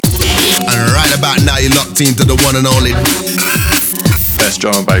Right about now, you're locked into the one and only best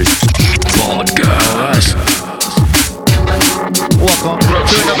drum and bass podcast. Welcome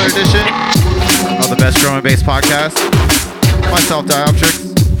to another edition of the Best Drum and Bass Podcast. Myself,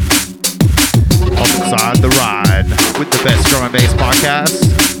 Dioptrics. Inside the ride with the Best Drum and Bass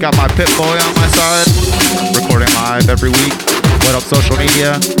Podcast. Got my pit boy on my side, recording live every week. What up, social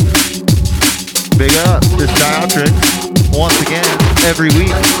media? Big up, this Dioptrics. Once again, every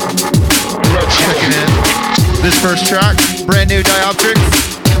week. Checking in. This first track, brand new Dioptrics.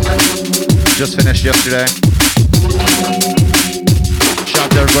 Just finished yesterday. Shout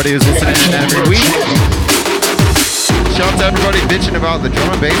out to everybody who's listening in every week. Shout out to everybody bitching about the Drum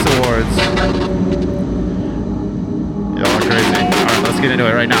and Bass Awards. Y'all are crazy. Alright, let's get into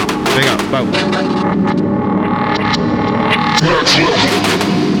it right now. Big up, boom.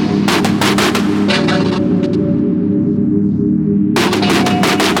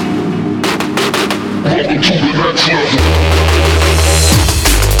 Welcome to the next level.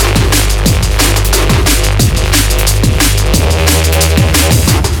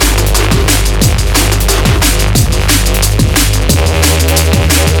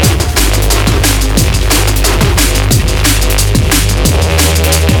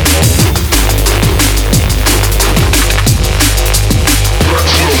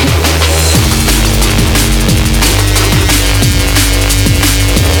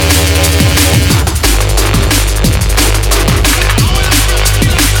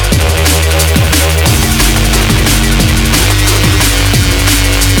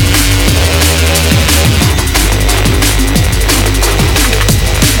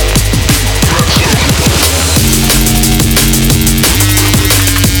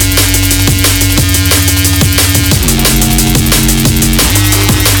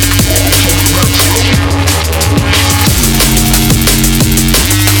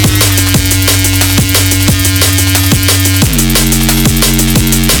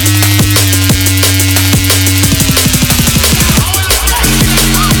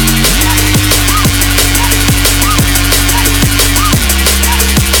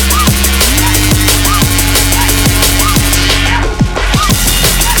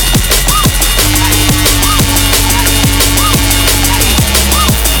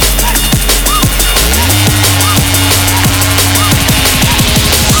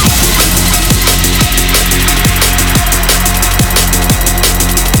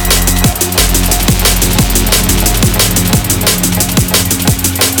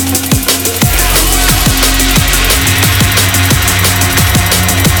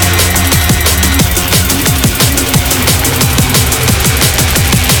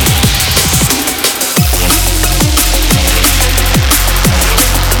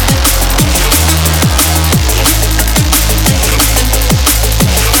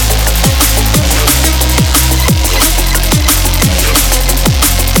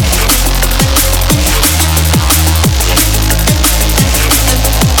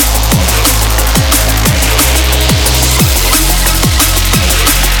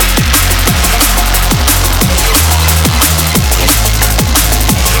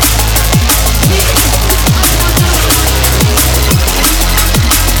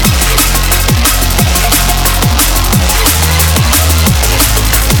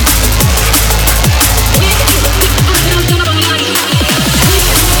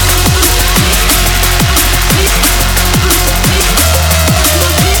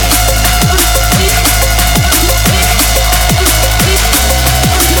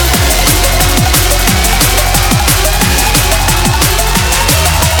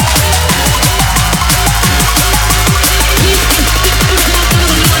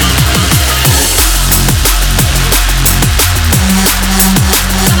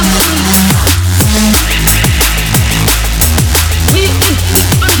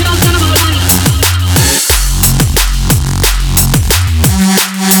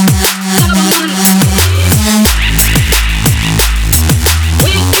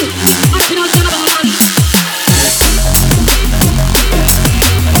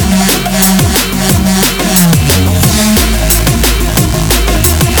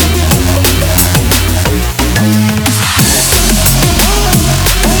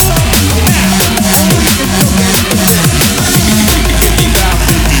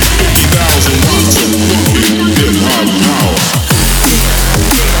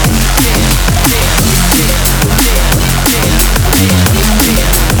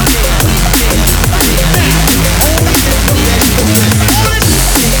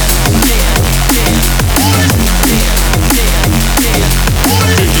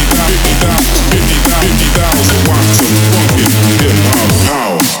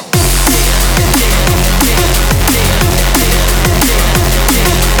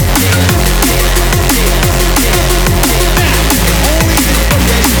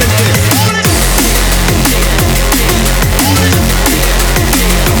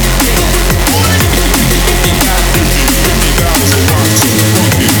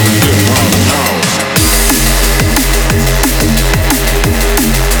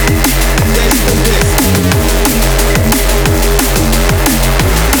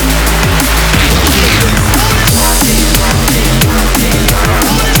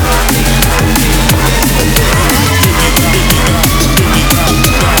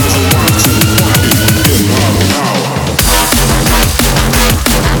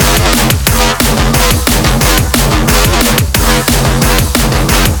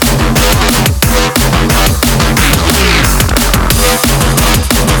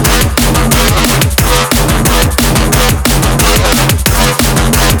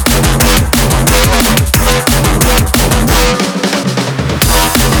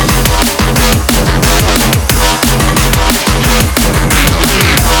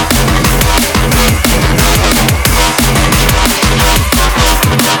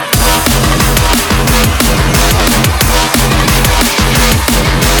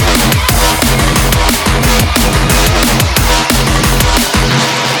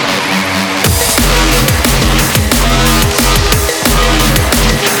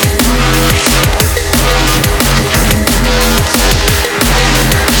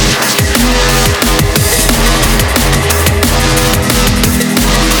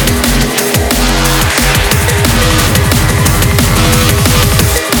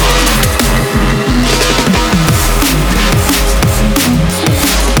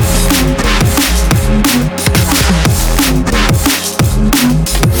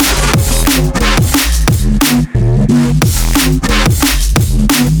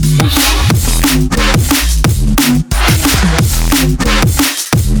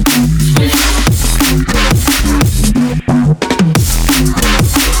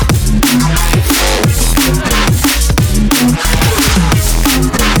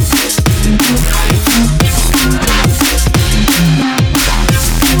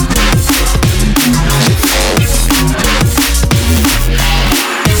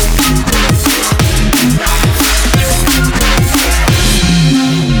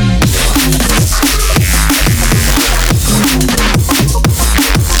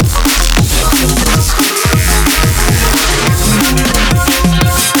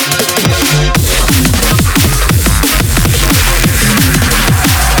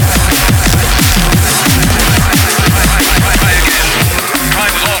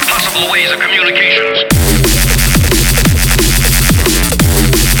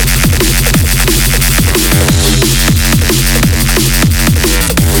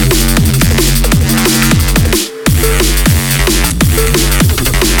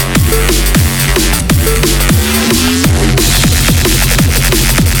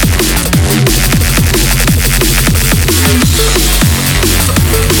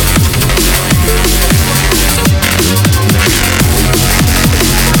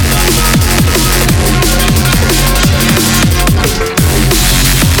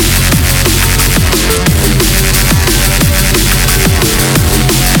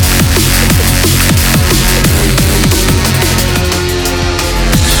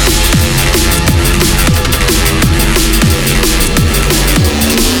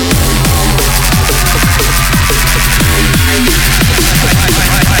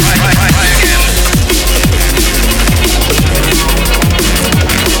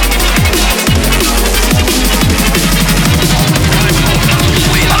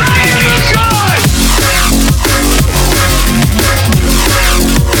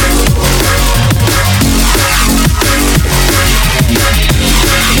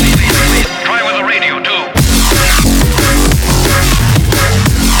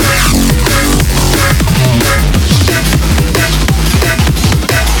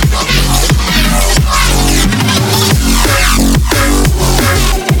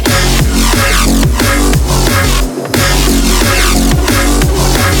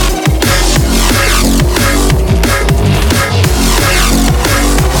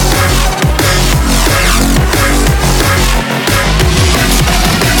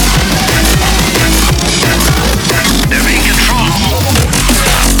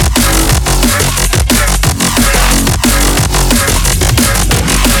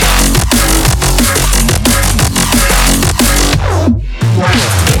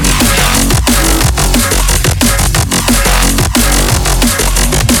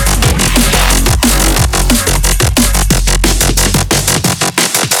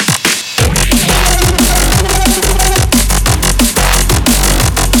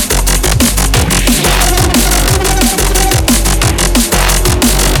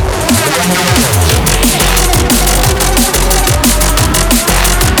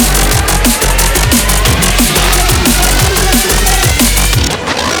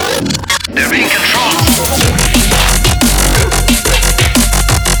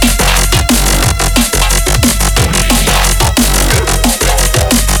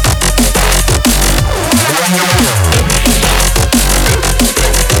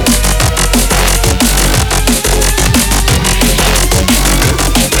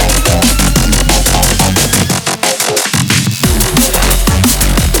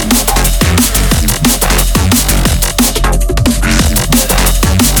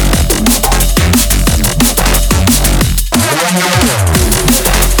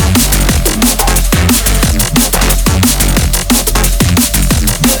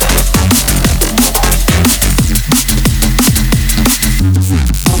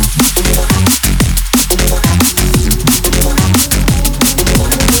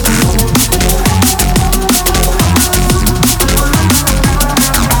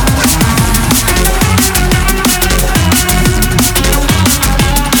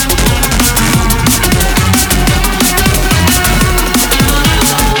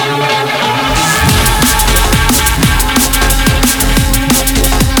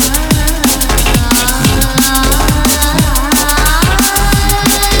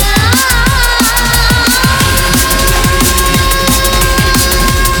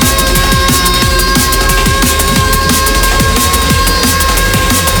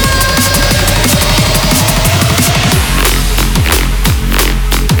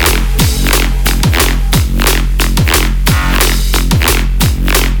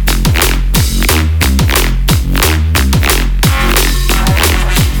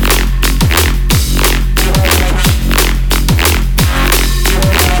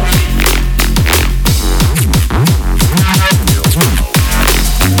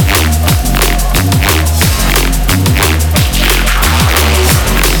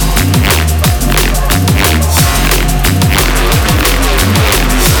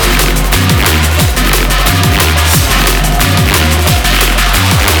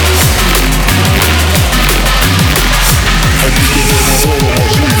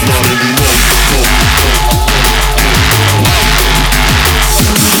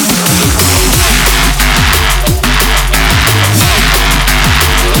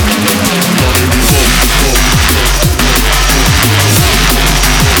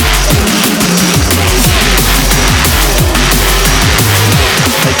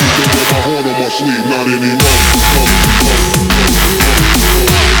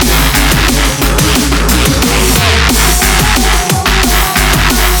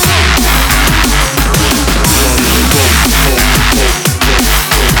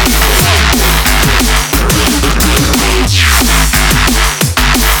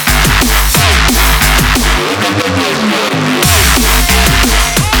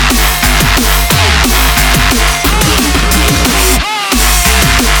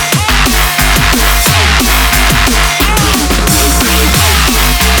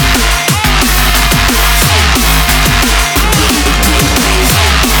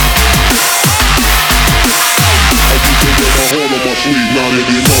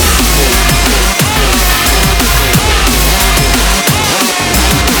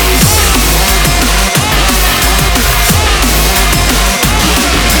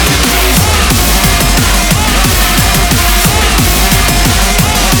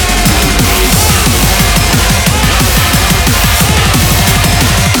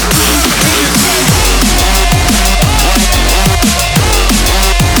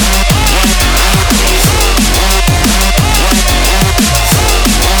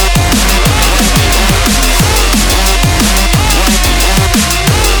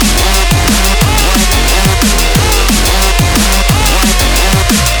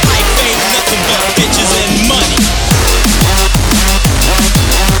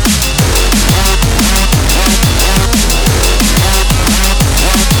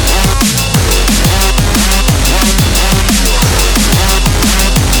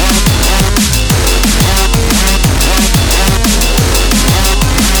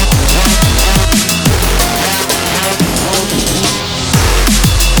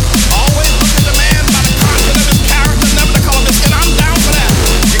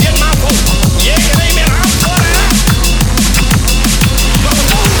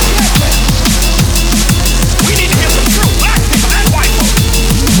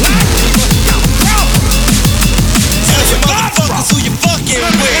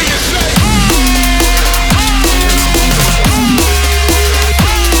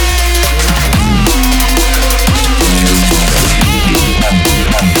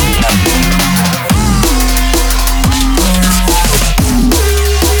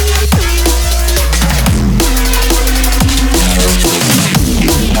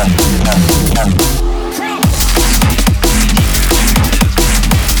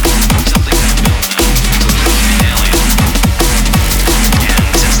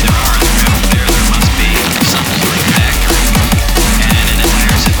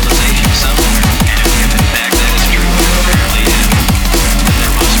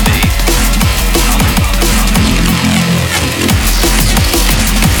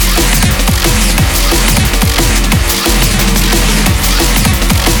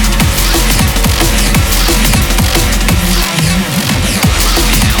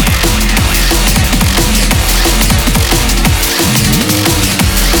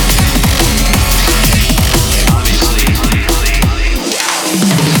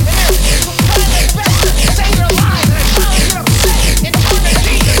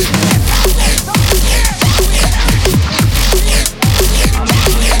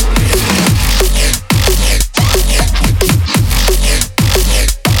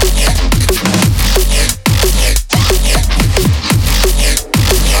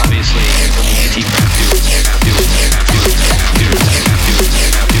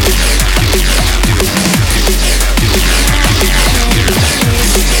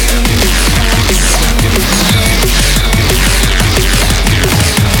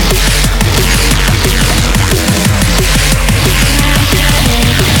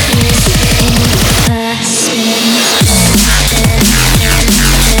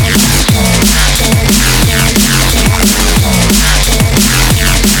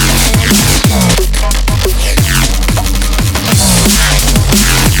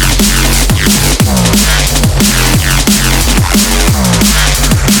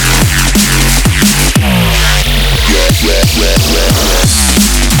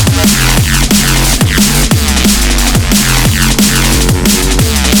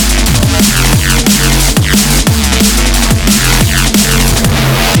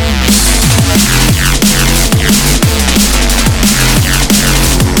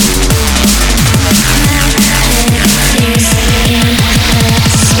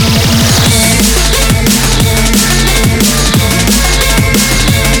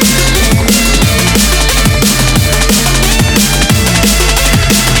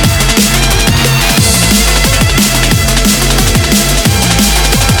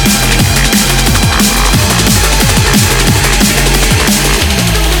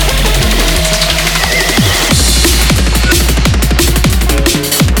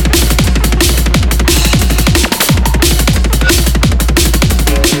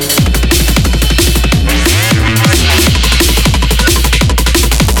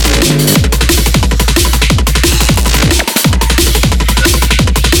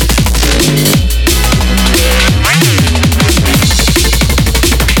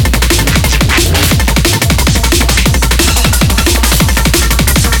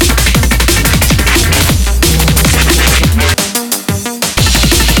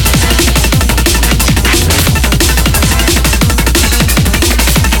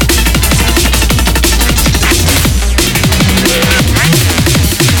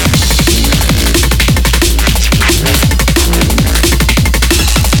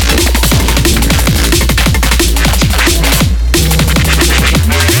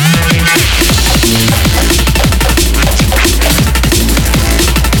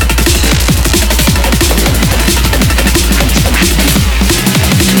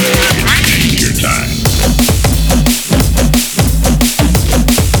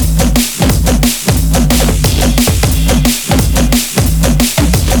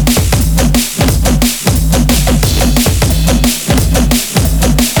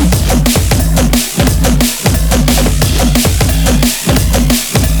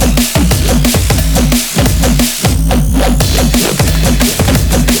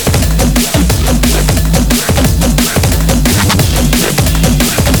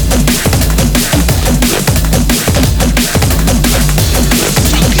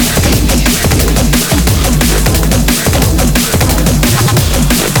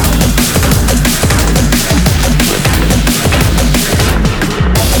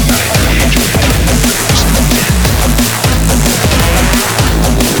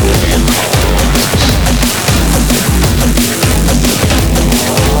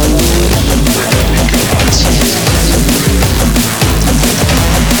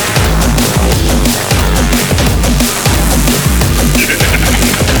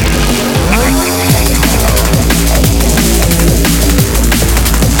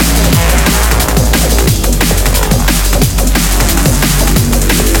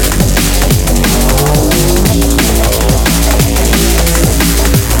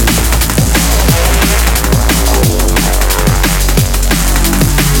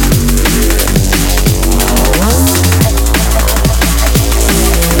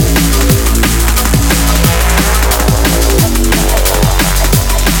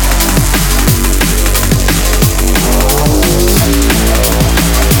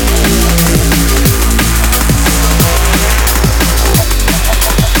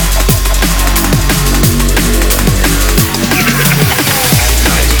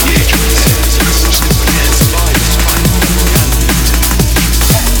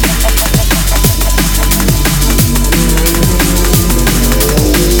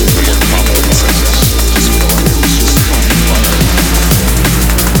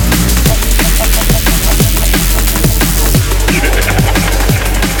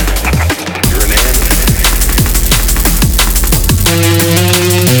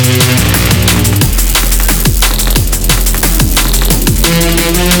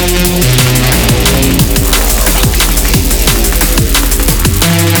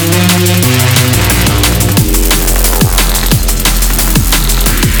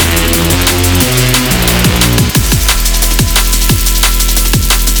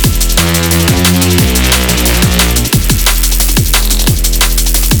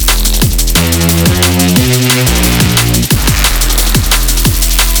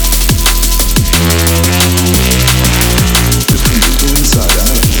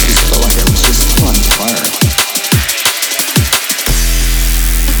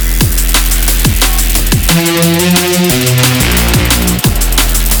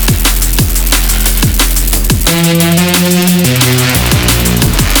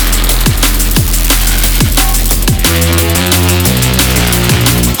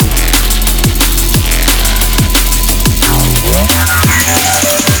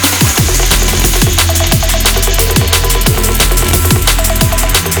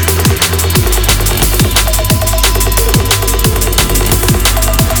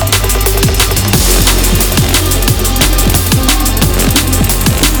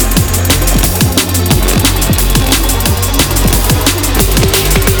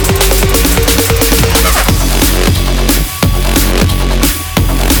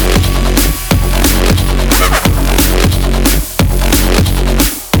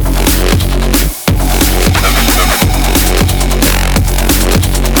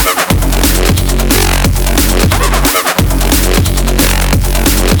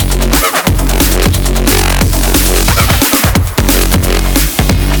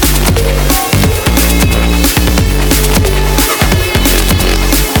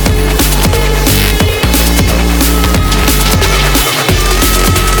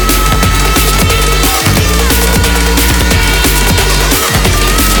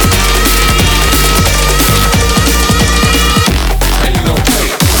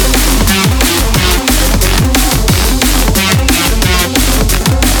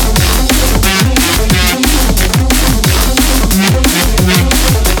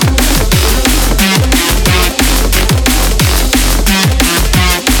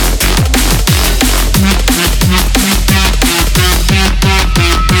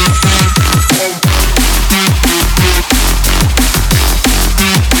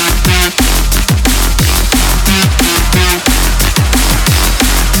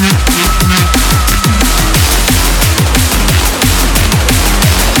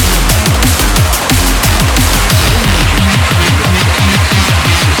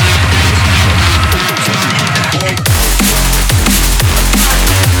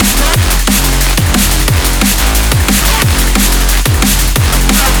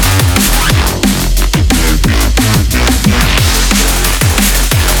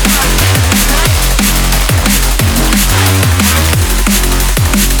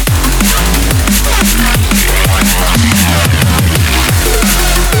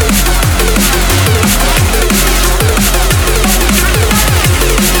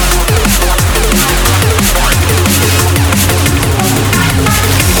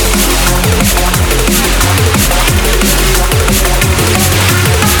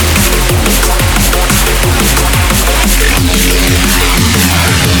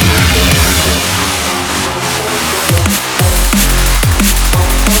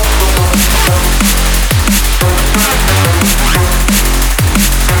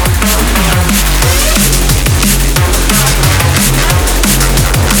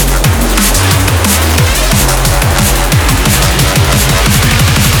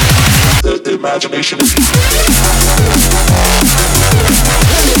 imagination is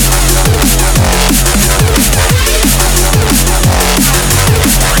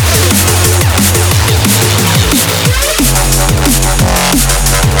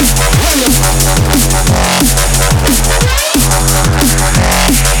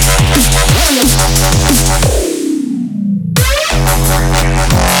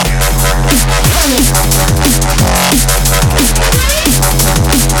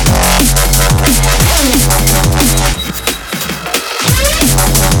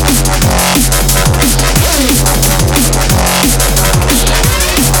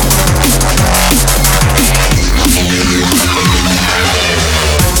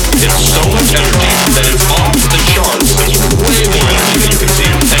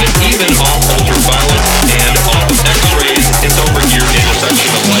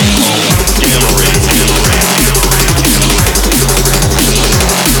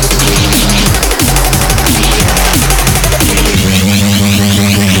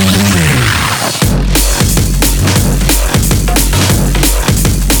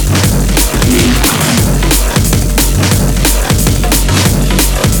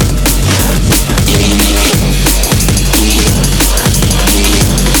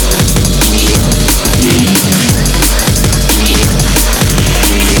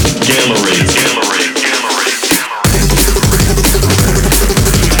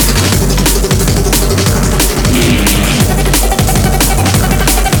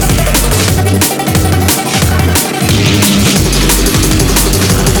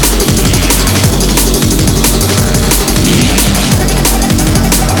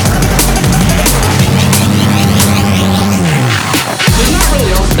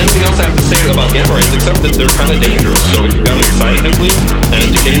else I have to say about gamma rays except that they're kind of dangerous. So if you've got an excited nucleus and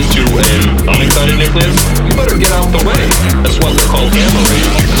it decays to an unexcited nucleus, you better get out the way. That's why they're called gamma rays,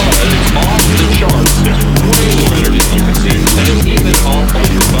 because it's off the charts. It's way more energy than you can see, and it's even off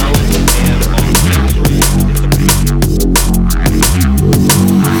ultraviolet and on sensory.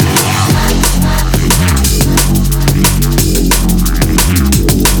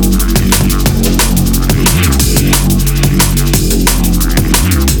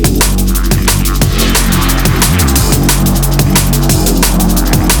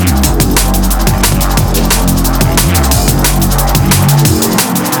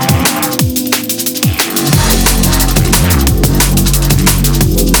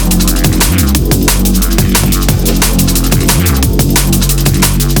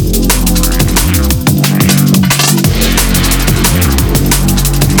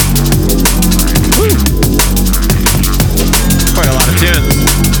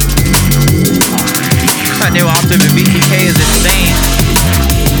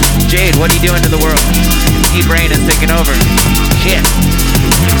 What are you doing to the world? E-brain is taking over. Shit.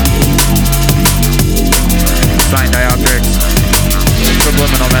 Sign Dioptrics.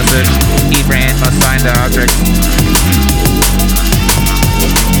 Subliminal message. E-brain must sign Dioptrics.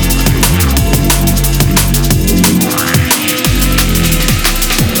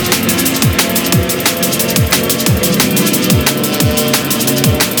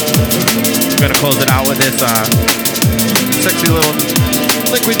 I'm gonna close it out with this sexy little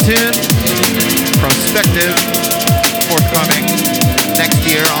liquid tune from Spective, forthcoming next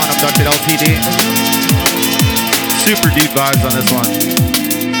year on Abducted LTD. Super deep vibes on this one.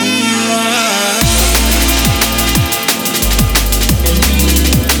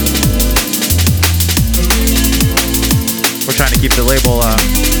 We're trying to keep the label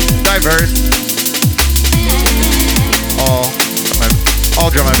diverse. All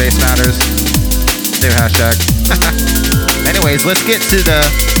drum and bass matters. New hashtag. Anyways, let's get to the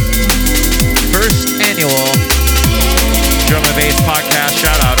first annual Drum and Bass Podcast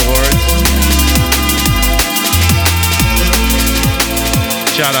Shoutout Awards.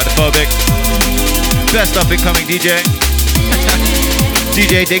 Shout out to Phobic, best up and coming DJ,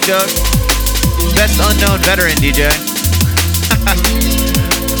 DJ Dig Dug, best unknown veteran DJ.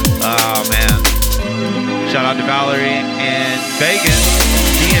 Oh man. Shout out to Valerie and Vegan,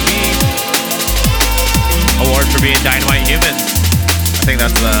 D&B. Award for being Dynamite Humans. I think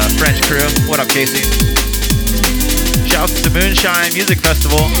that's the French crew. What up, Casey? Shouts to Moonshine Music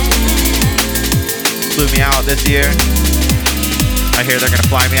Festival. Flew me out this year. I hear they're gonna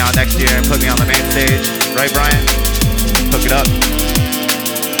fly me out next year and put me on the main stage. Right, Brian? Hook it up.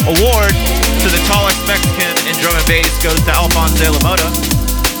 Award to the tallest Mexican in drum and bass goes to Alphonse Lamotta.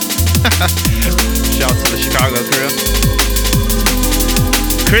 Shouts to the Chicago crew.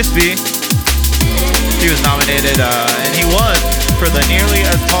 Crispy. He was nominated and he won for the Nearly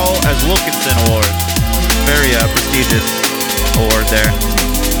as Tall as Wilkinson Award. Very prestigious award there.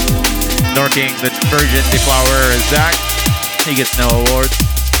 Norking the Virgin Deflowerer is Zach. He gets no awards.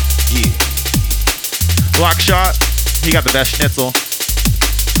 Yeah. Blockshot, he got the best schnitzel.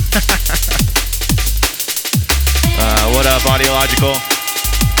 What up, Audiological?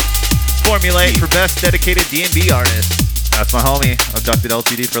 Formulate for best dedicated D&B artist. That's my homie, Abducted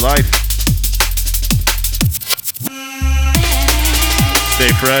LTD for life.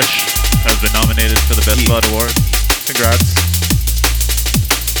 Stay Fresh has been nominated for the Best Bud Award. Congrats.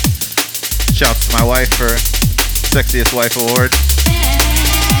 Shouts to my wife for Sexiest Wife Award.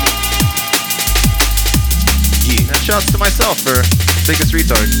 And shouts to myself for Biggest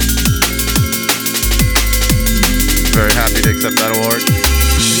Retard. Very happy to accept that award.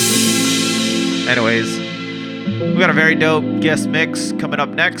 Anyways, we got a very dope guest mix coming up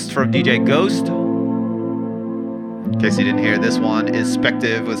next from DJ Ghost. In case you didn't hear, this one is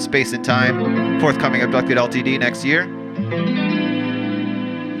Spective with Space and Time, forthcoming Abducted LTD next year.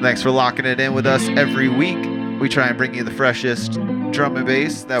 Thanks for locking it in with us every week. We try and bring you the freshest drum and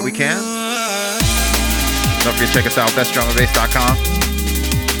bass that we can. Don't forget to check us out, bestdrumandbass.com,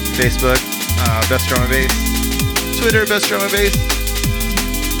 Facebook, Best Drum and Bass, Twitter, Best Drum and Bass.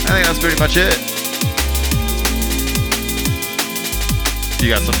 I think that's pretty much it. If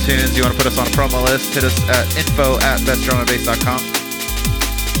you got some tunes you want to put us on a promo list, hit us at info@bestdrumandbass.com.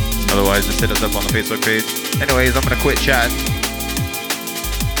 Otherwise, just hit us up on the Facebook page. Anyways, I'm going to quit chatting.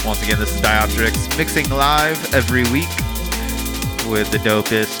 Once again, this is Dioptrics, mixing live every week with the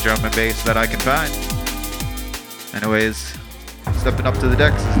dopest drum and bass that I can find. Anyways, stepping up to the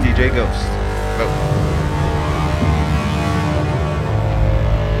decks is DJ Ghost. Vote.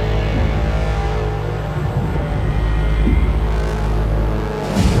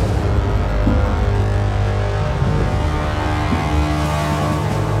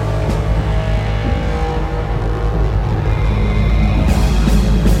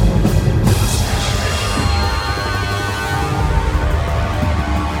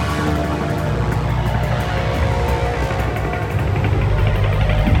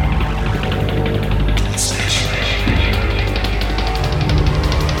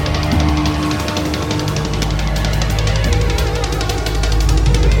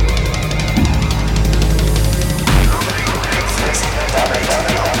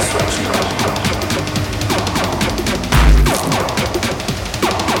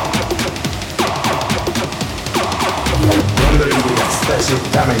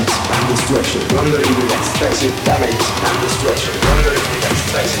 extensive damage and destruction. Wandering with extensive damage and destruction. Wandering with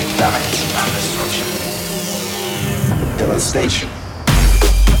extensive damage and destruction. Devastation.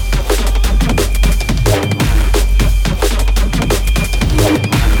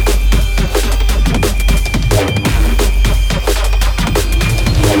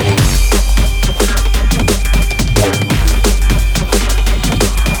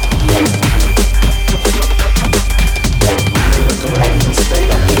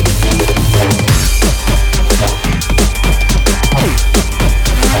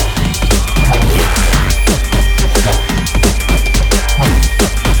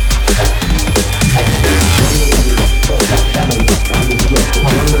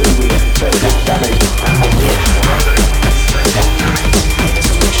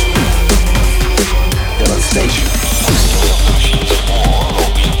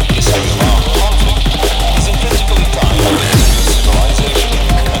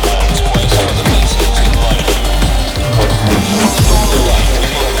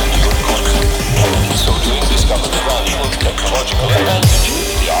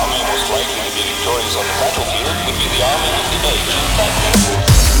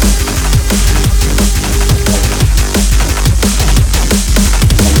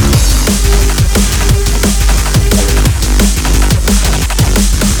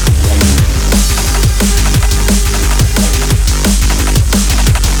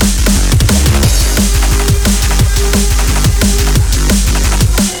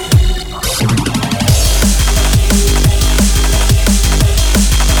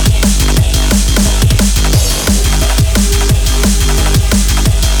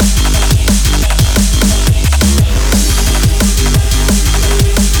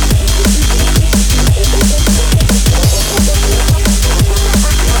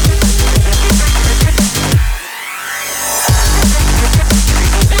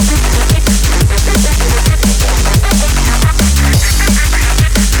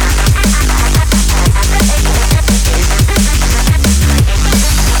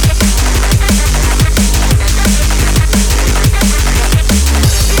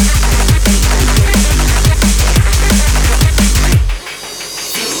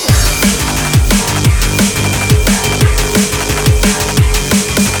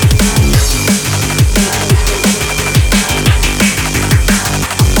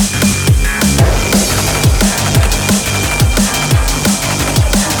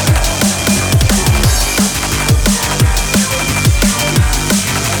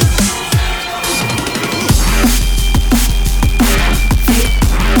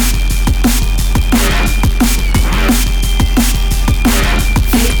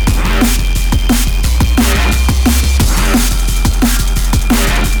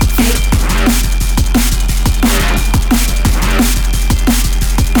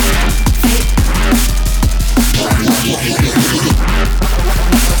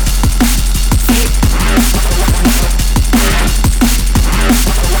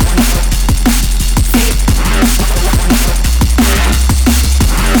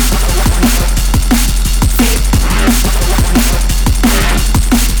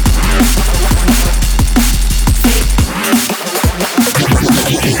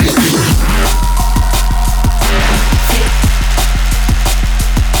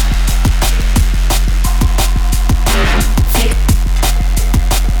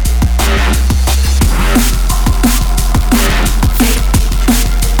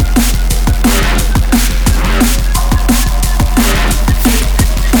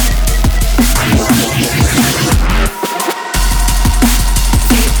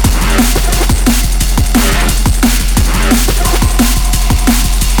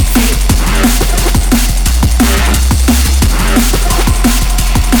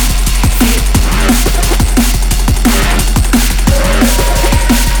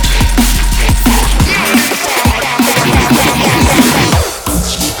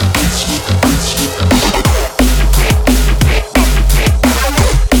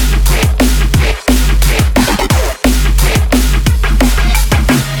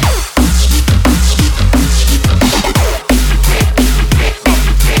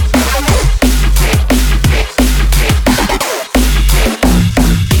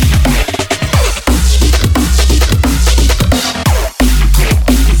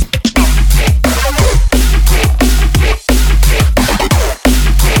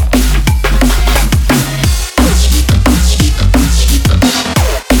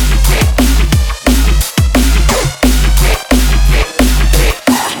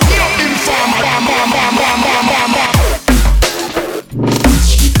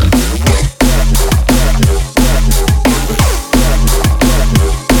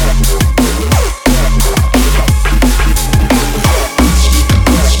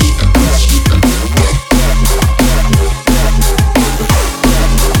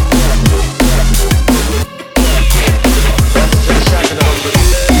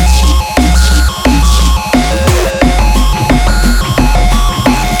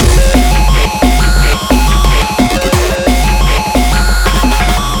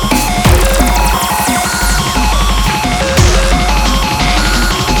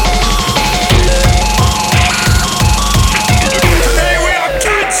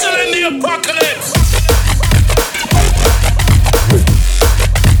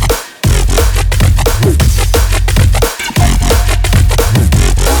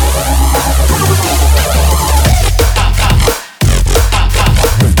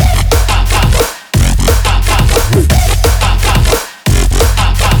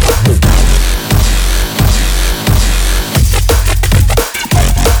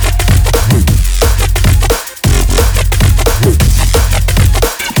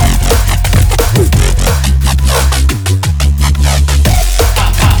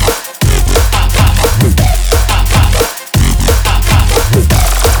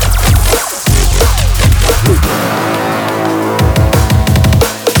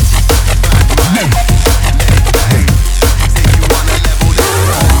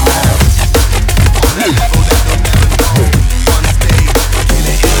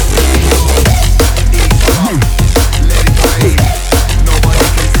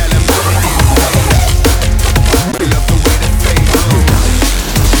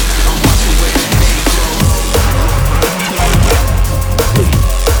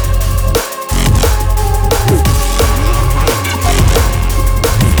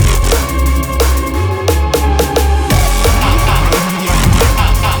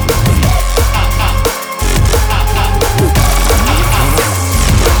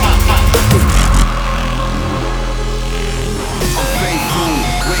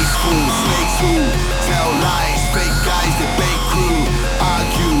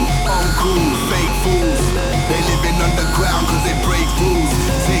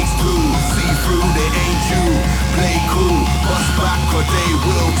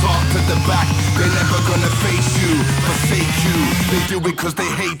 hate you. They do it cause they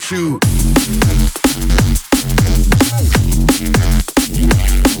hate you.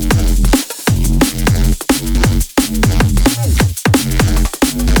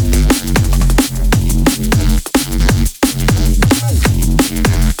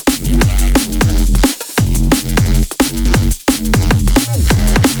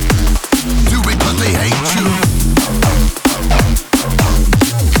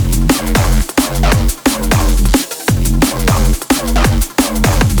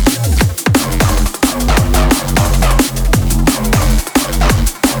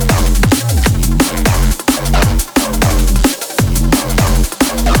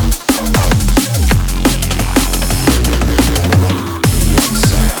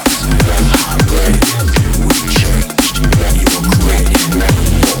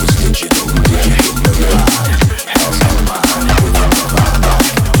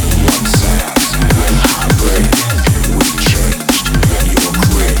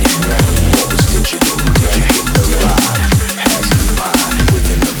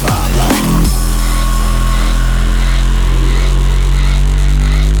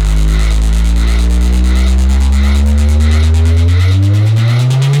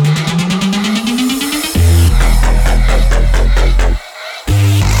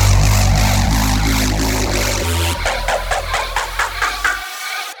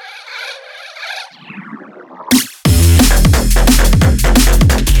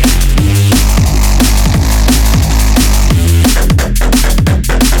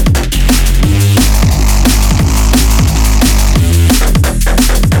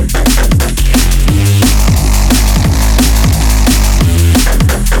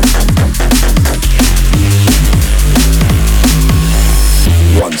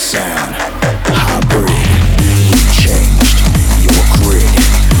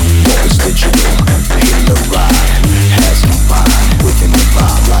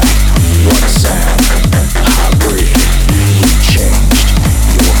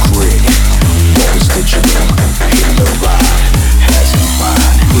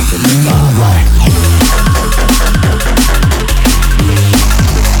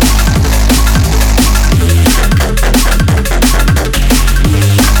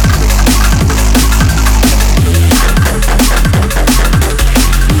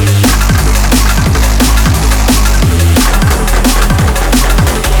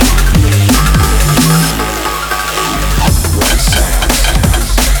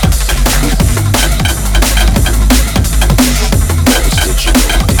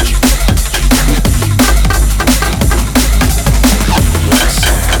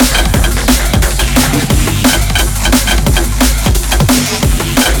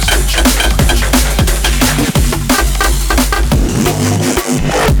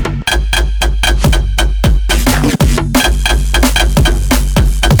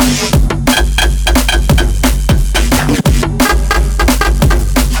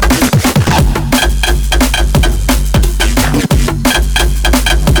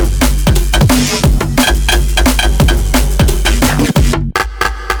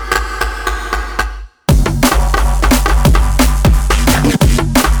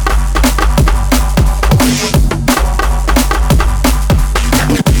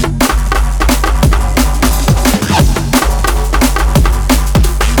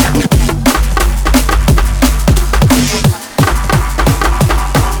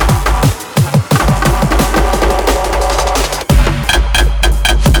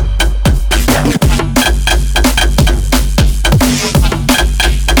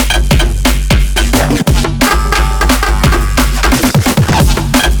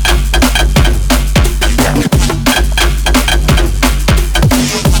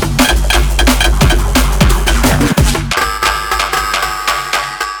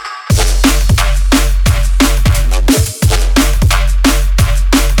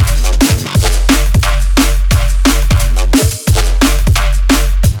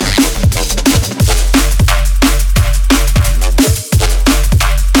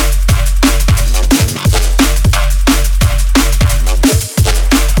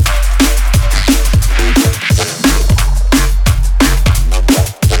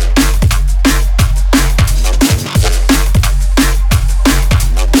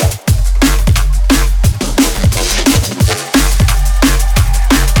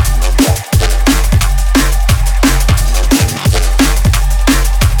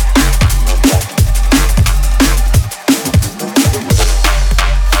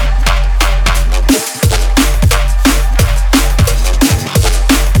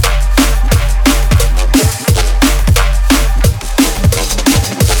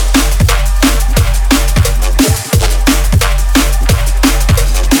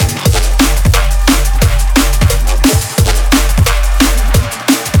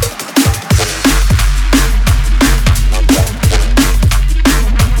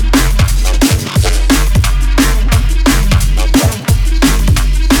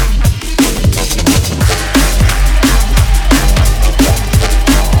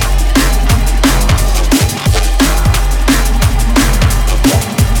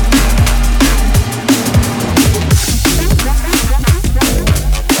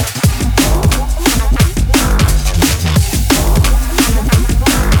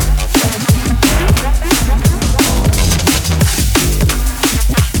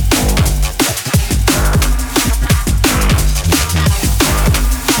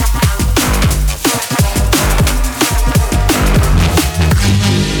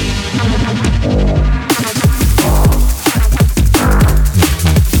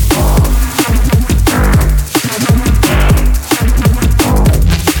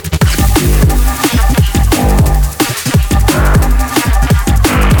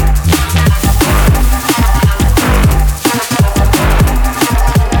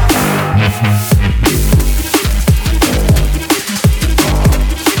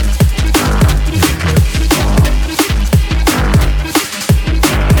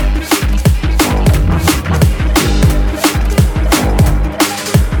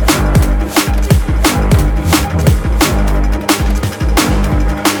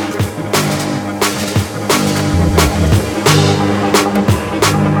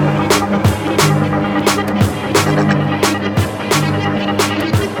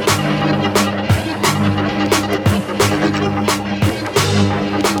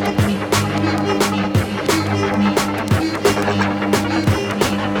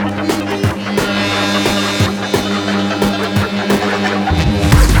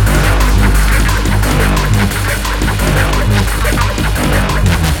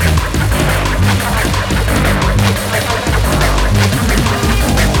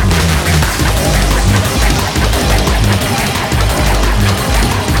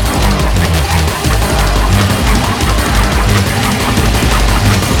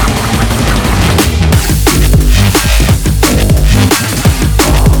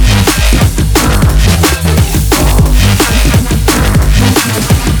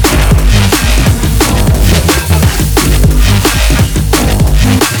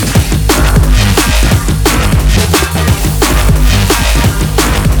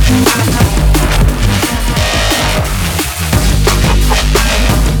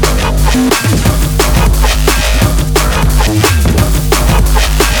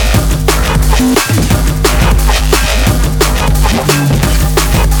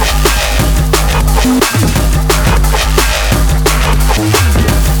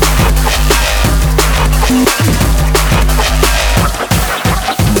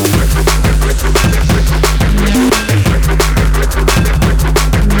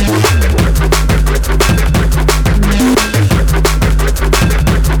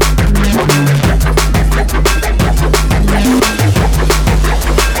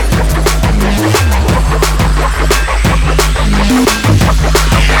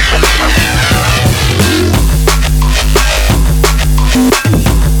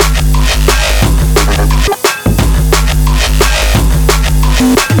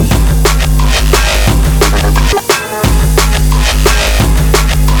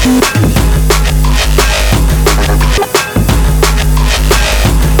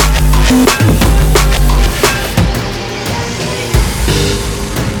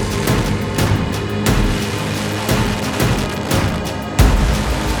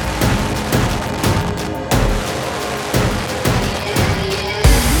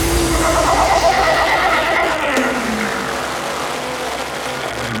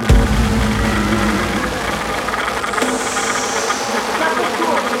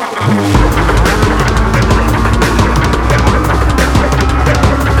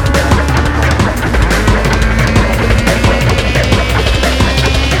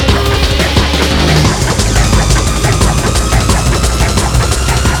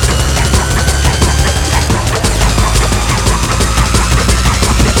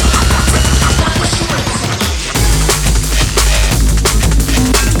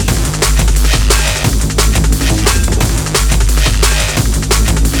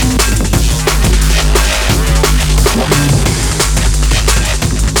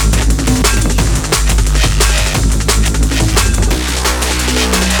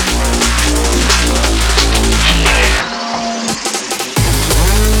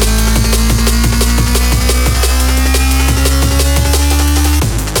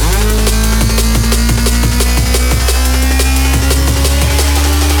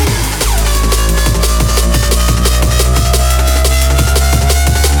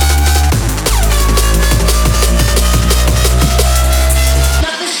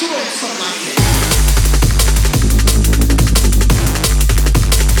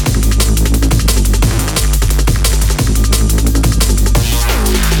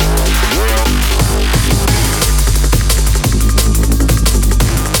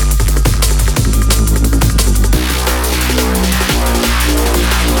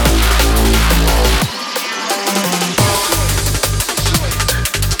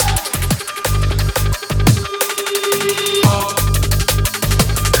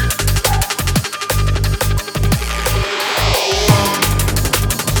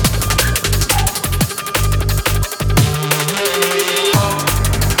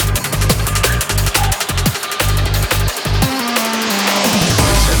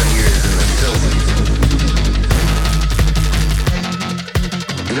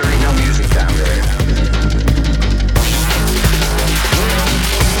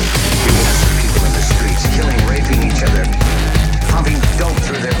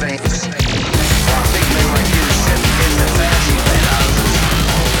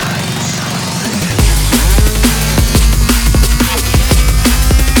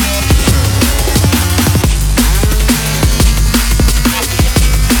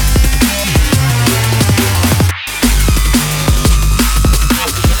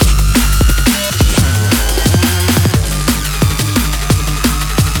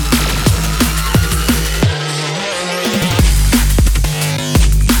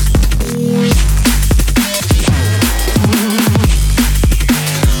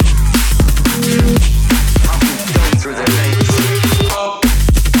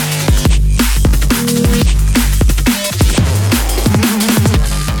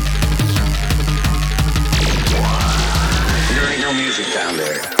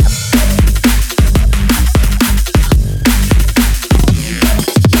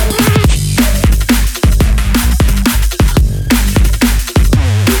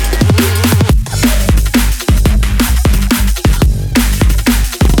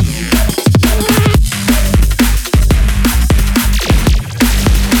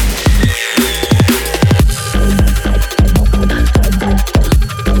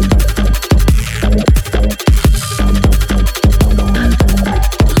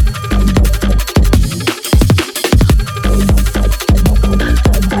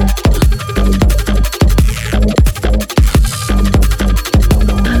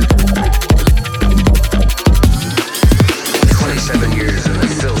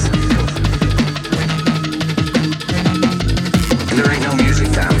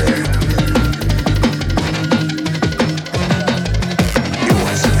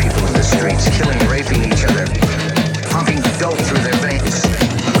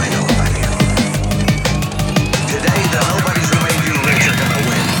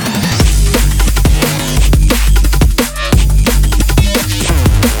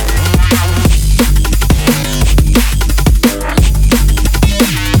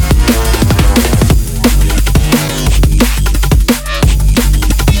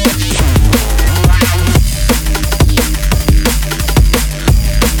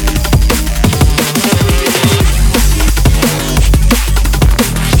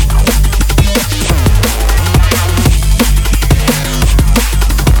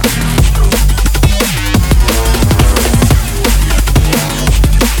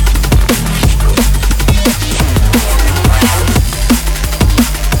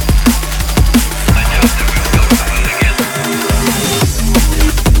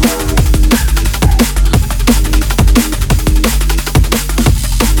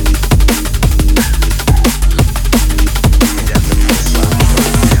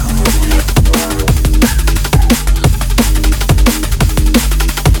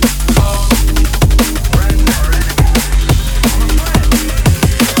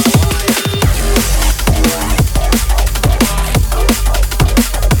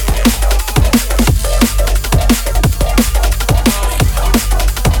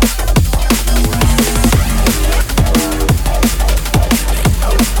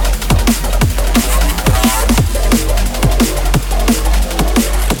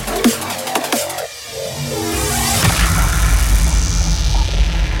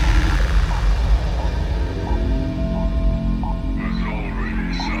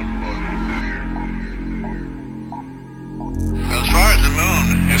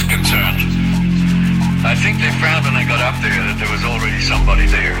 think they found when they got up there that there was already somebody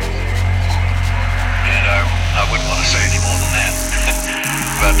there. And I wouldn't want to say any more than that.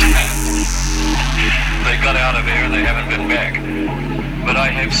 But they got out of there and they haven't been back. But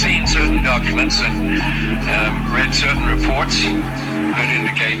I have seen certain documents and read certain reports that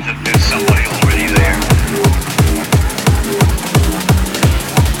indicate that there's somebody already there.